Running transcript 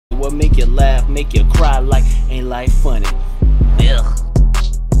or make you laugh, make you cry like ain't life funny. Ugh.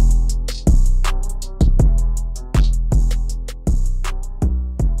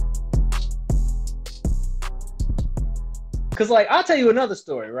 Cause like I'll tell you another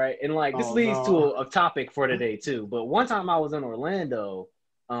story, right? And like this leads to a topic for today too. But one time I was in Orlando,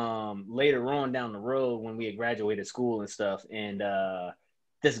 later on down the road when we had graduated school and stuff, and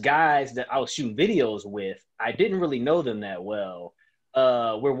this guys that I was shooting videos with, I didn't really know them that well.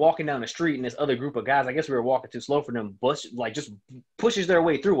 We're walking down the street and this other group of guys, I guess we were walking too slow for them, just pushes their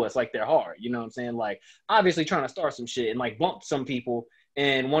way through us like they're hard, you know what I'm saying? Like obviously trying to start some shit and like bump some people.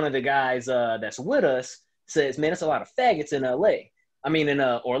 And one of the guys that's with us says, man, it's a lot of faggots in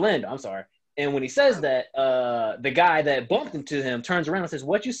Orlando, I'm sorry. And when he says that, the guy that bumped into him turns around and says,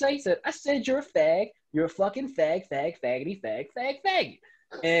 what you say? He said, I said you're a fag. You're a fucking fag, faggoty, faggot.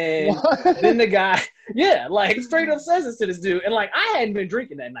 And then the guy, like straight up says this to this dude. And like, I hadn't been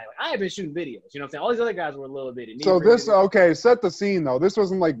drinking that night. Like I had been shooting videos, you know what I'm saying? All these other guys were a little bit. So this, okay, set the scene though. This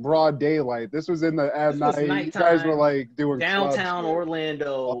wasn't like broad daylight. This was in the at night. You guys were like doing downtown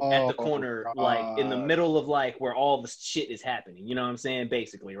Orlando at the corner, like in the middle of like where all the shit is happening. You know what I'm saying?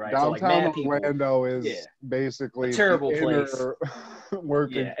 Basically, right? Downtown so, like, Orlando is basically a terrible place.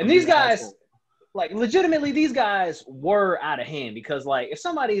 Working. Yeah, and these guys. Like, legitimately, these guys were out of hand because, like, if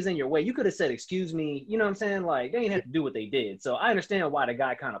somebody is in your way, you could have said, excuse me, you know what I'm saying? Like, they didn't have to do what they did. So I understand why the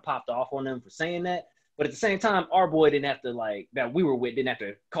guy kind of popped off on them for saying that. But at the same time, our boy didn't have to, like, that we were with, didn't have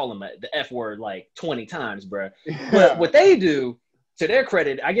to call him the F word, like, 20 times, bro. Yeah. But what they do, to their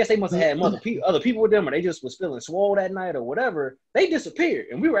credit, I guess they must have had other people with them or they just was feeling swole that night or whatever. They disappeared.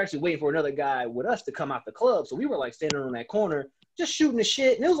 And we were actually waiting for another guy with us to come out the club. So we were, like, standing on that corner just shooting the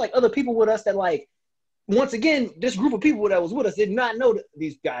shit. And it was like other people with us that like, once again, this group of people that was with us did not know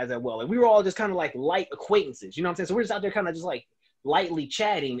these guys that well. Like we were all just kind of like light acquaintances, you know what I'm saying? So we're just out there kind of just like lightly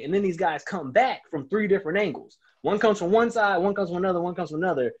chatting. And then these guys come back from 3 different angles. One comes from one side, one comes from another, one comes from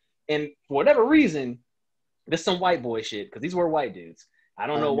another. And for whatever reason, this some white boy shit because these were white dudes. I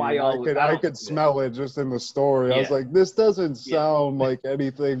don't know why y'all. I could smell it just in the story. Yeah. I was like, this doesn't sound like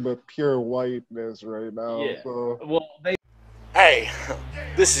anything but pure whiteness right now. Yeah. So. Well, Hey,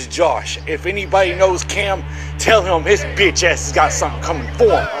 this is Josh. If anybody knows Cam, tell him his bitch ass has got something coming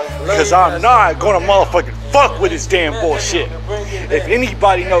for him. Because I'm not gonna motherfucking fuck with his damn bullshit. If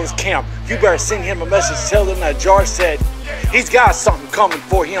anybody knows Cam, you better send him a message. Tell him that Josh said he's got something coming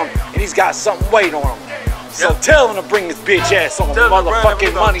for him and he's got something waiting on him. So tell him to bring his bitch ass on,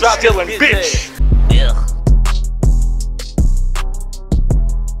 motherfucking money stealing bitch.